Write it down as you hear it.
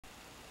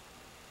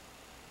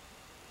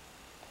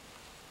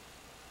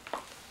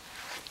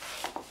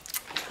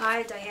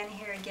Hi, Diana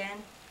here again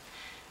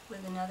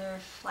with another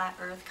Flat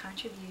Earth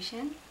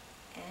contribution.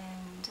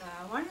 And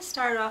I want to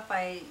start off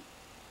by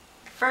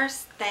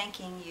first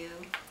thanking you,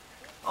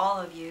 all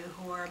of you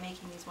who are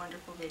making these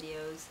wonderful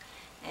videos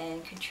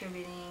and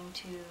contributing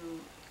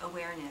to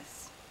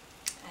awareness.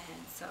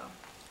 And so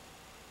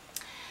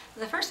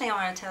the first thing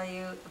I want to tell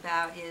you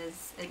about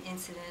is an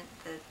incident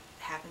that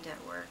happened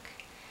at work.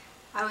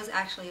 I was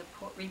actually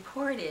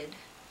reported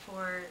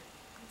for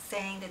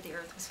saying that the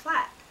earth was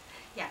flat.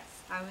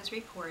 Yes, I was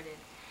reported.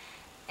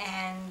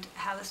 And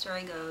how the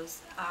story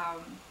goes,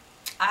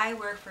 I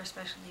work for a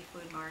specialty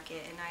food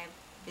market, and I've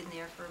been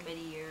there for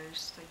many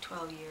years, like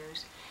 12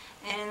 years.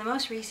 And in the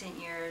most recent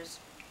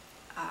years,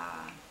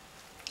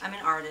 I'm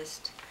an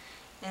artist.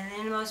 And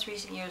in the most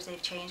recent years,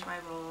 they've changed my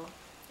role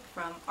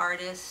from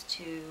artist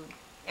to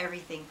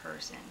everything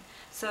person.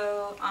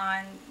 So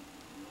on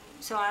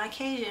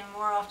occasion,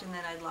 more often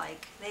than I'd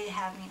like, they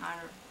have me on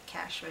a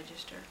cash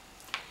register.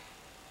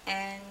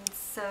 And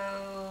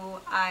so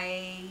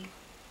I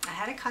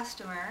had a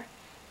customer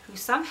who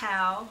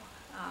somehow,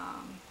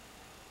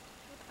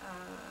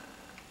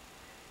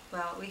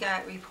 well, we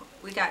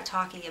got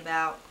talking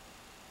about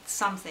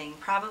something.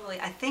 Probably,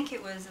 I think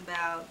it was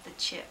about the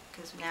chip,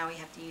 because now we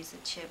have to use the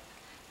chip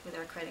with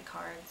our credit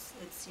cards.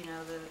 It's, you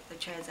know, the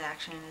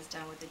transaction is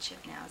done with the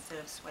chip now instead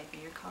of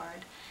swiping your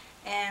card.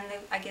 And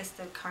I guess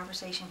the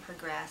conversation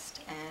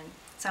progressed, and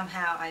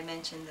somehow I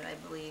mentioned that I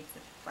believe the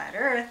flat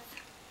Earth.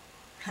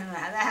 I don't know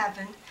how that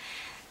happened.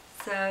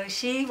 So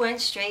she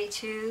went straight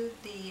to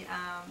the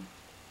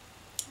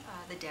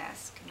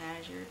desk,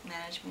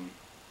 management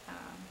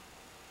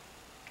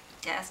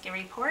desk, and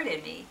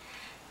reported me.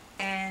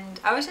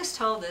 And I was just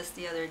told this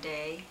the other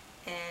day,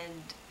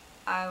 and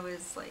I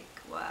was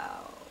like,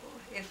 wow,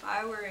 if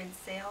I were in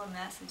Salem,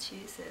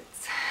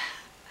 Massachusetts,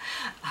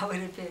 I would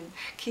have been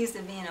accused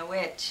of being a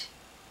witch,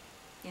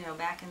 you know,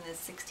 back in the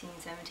 16,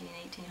 17,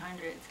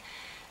 1800s.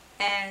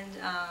 And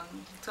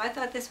so I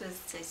thought this was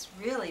just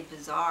really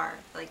bizarre.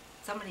 Like,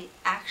 somebody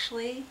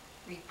actually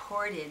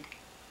reported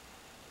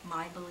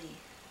my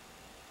belief.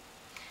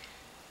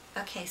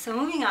 Okay, so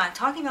moving on,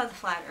 talking about the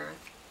flat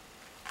Earth.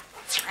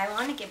 I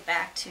want to get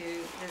back to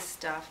this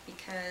stuff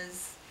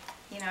because,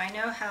 you know, I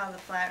know how the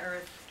flat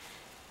Earth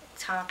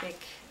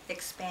topic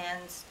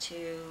expands to,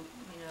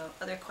 you know,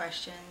 other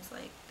questions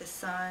like the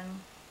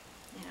sun,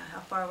 you know,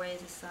 how far away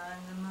is the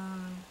sun, the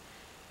moon,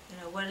 you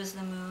know, what is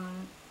the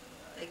moon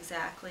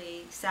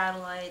exactly,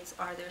 satellites,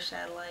 are there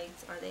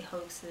satellites, are they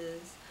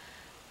hoaxes,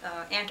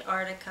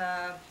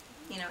 Antarctica,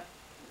 you know,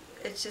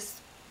 it's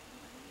just,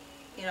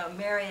 you know, a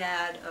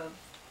myriad of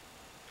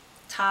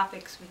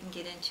topics we can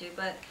get into,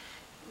 but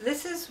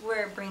this is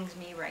where it brings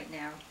me right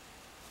now.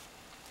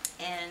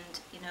 And,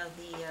 you know,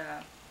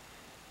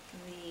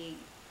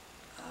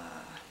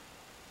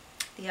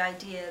 the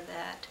idea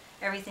that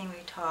everything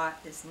we're taught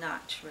is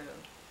not true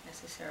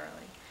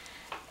necessarily.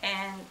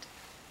 And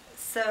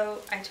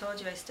so I told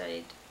you I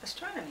studied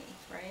astronomy,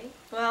 right?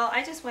 Well,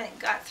 I just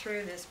got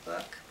through this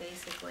book,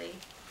 basically,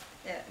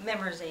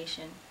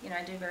 memorization. You know,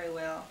 I do very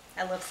well.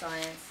 I love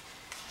science,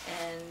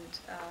 and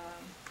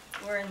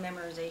we're in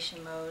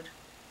memorization mode.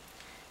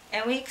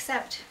 And we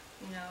accept,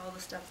 you know, all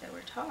the stuff that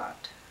we're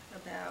taught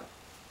about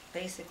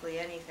basically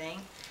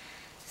anything.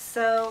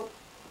 So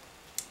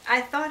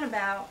I thought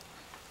about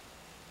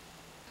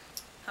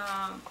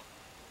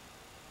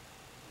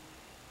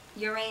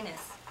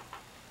Uranus.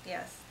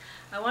 Yes.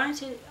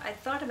 I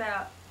thought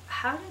about,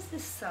 how does the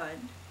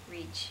sun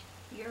reach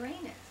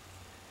Uranus?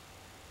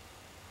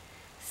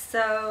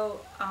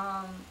 So,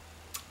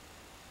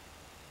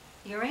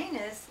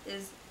 Uranus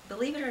is,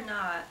 believe it or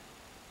not,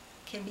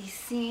 can be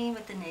seen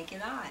with the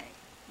naked eye.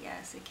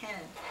 Yes, it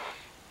can.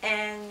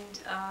 And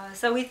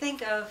so we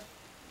think of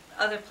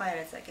other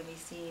planets that can be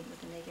seen with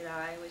the naked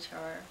eye, which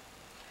are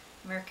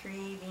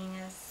Mercury,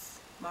 Venus,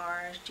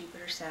 Mars,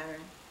 Jupiter,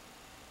 Saturn.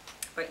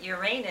 But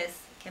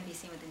Uranus can be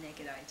seen with the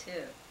naked eye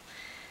too.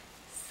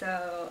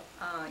 So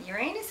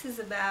Uranus is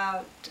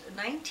about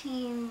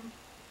 19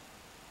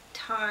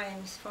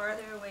 times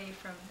farther away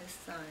from the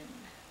sun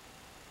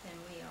than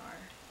we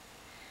are.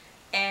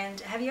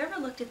 And have you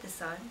ever looked at the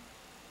sun?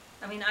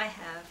 I mean, I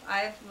have.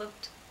 I've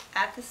looked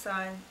at the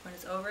sun when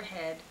it's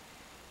overhead,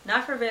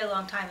 not for a very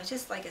long time. It's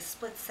just like a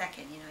split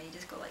second, you know, you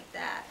just go like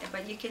that.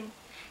 But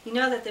you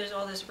know that there's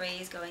all this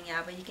rays going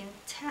out, but you can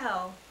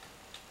tell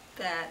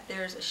that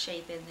there's a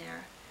shape in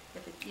there.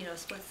 If it, you know, a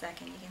split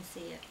second, you can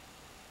see it.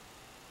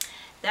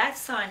 That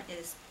sun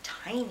is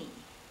tiny.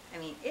 I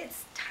mean,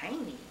 it's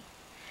tiny.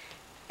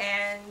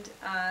 And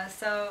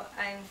so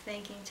I'm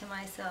thinking to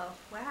myself,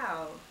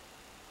 wow,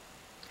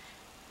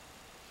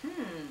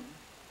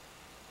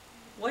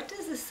 what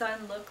does the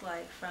sun look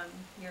like from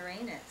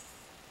Uranus?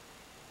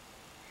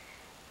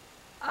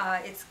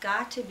 It's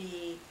got to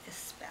be a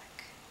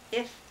speck,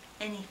 if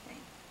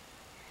anything.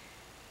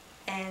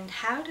 And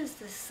how does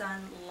the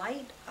sun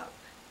light up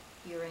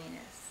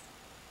Uranus?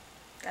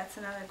 That's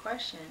another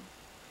question.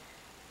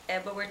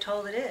 But we're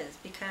told it is,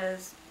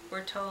 because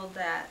we're told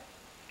that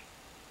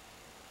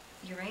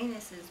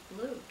Uranus is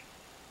blue.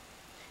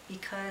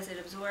 because it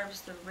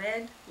absorbs the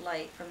red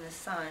light from the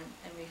sun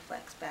and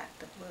reflects back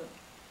the blue.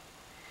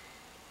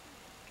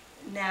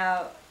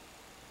 Now,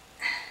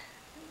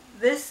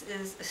 this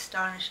is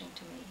astonishing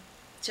to me.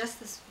 Just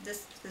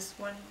this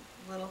one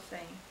little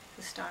thing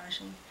is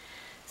astonishing.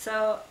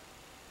 So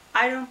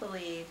I don't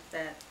believe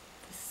that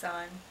the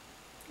sun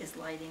is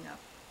lighting up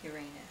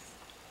Uranus.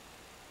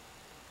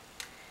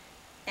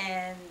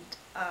 And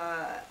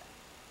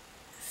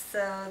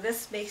so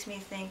this makes me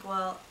think,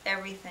 well,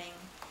 everything,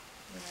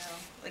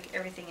 like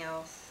everything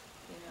else,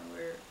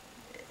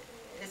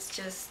 it's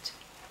just,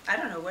 I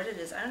don't know what it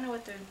is. I don't know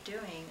what they're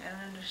doing. I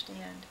don't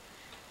understand.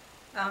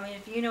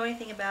 If you know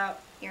anything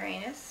about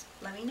Uranus,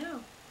 let me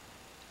know.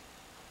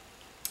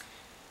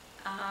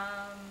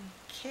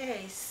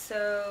 Okay,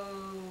 so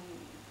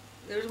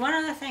there's one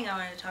other thing I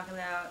wanted to talk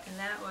about, and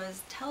that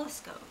was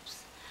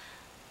telescopes.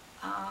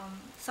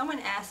 Someone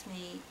asked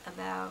me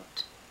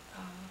about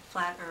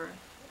flat Earth.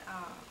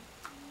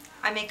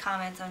 I make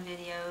comments on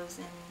videos,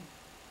 and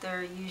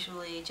they're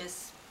usually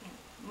just,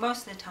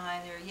 most of the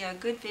time, they're, yeah,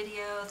 good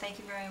video, thank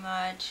you very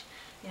much,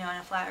 on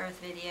a flat Earth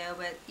video,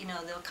 but,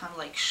 they'll kind of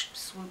like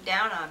swoop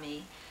down on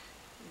me,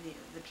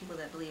 the people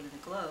that believe in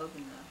the globe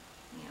and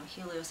the,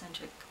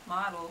 heliocentric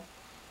model,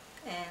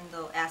 and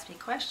they'll ask me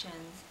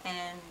questions.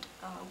 And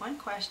one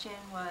question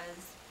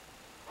was,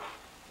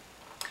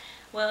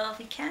 well, if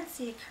we can't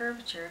see a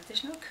curvature, if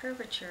there's no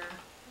curvature,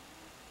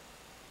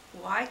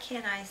 why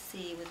can't I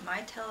see with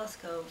my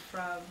telescope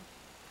from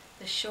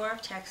the shore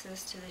of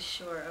Texas to the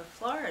shore of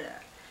Florida?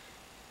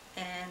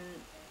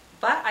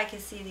 But I can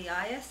see the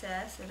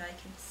ISS, and I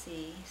can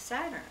see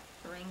Saturn,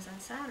 the rings on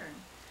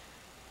Saturn.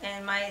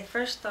 And my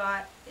first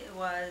thought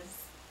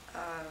was,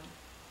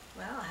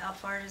 well, how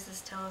far does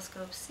this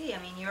telescope see?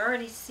 I mean, you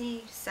already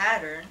see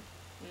Saturn.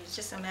 It's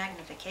just a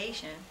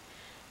magnification.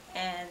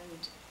 And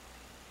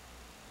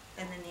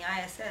then the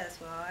ISS,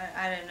 well,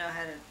 I didn't know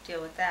how to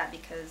deal with that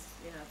because,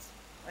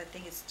 I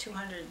think it's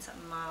 200 and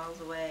something miles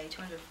away,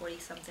 240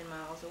 something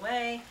miles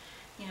away.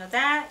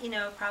 That,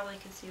 probably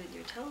could see with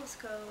your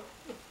telescope,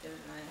 if there's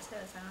an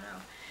ISS, I don't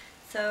know.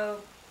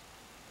 So,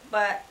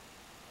 but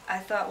I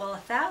thought, well,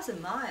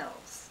 1,000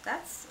 miles,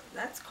 that's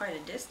quite a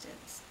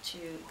distance to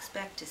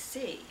expect to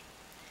see.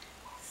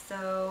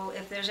 So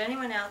if there's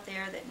anyone out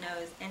there that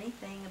knows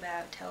anything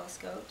about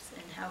telescopes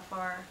and how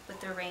far,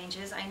 what their range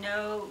is, I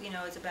know,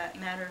 it's about a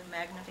matter of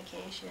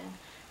magnification,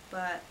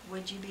 but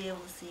would you be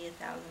able to see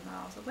 1,000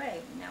 miles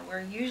away? Now,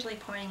 we're usually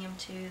pointing them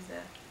to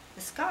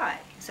the sky,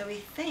 so we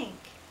think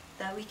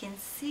that we can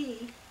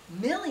see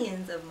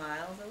millions of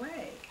miles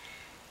away.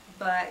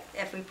 But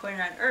if we point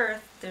it on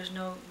Earth, there's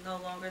no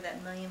longer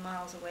that million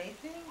miles away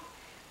thing.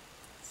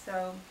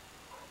 So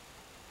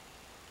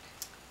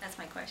that's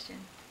my question.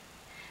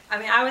 I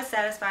mean, I was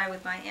satisfied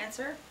with my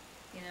answer.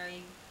 You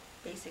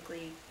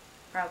basically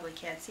probably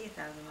can't see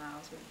 1,000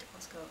 miles with a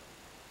telescope.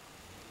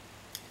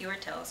 Your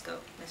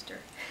telescope, mister.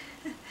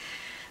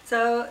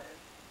 So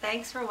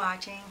thanks for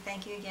watching.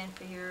 Thank you again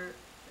for your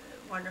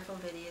wonderful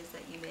videos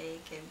that you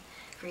make and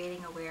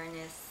creating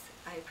awareness.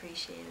 I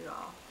appreciate it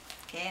all.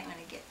 Okay, I'm going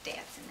to get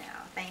dancing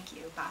now. Thank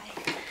you. Bye.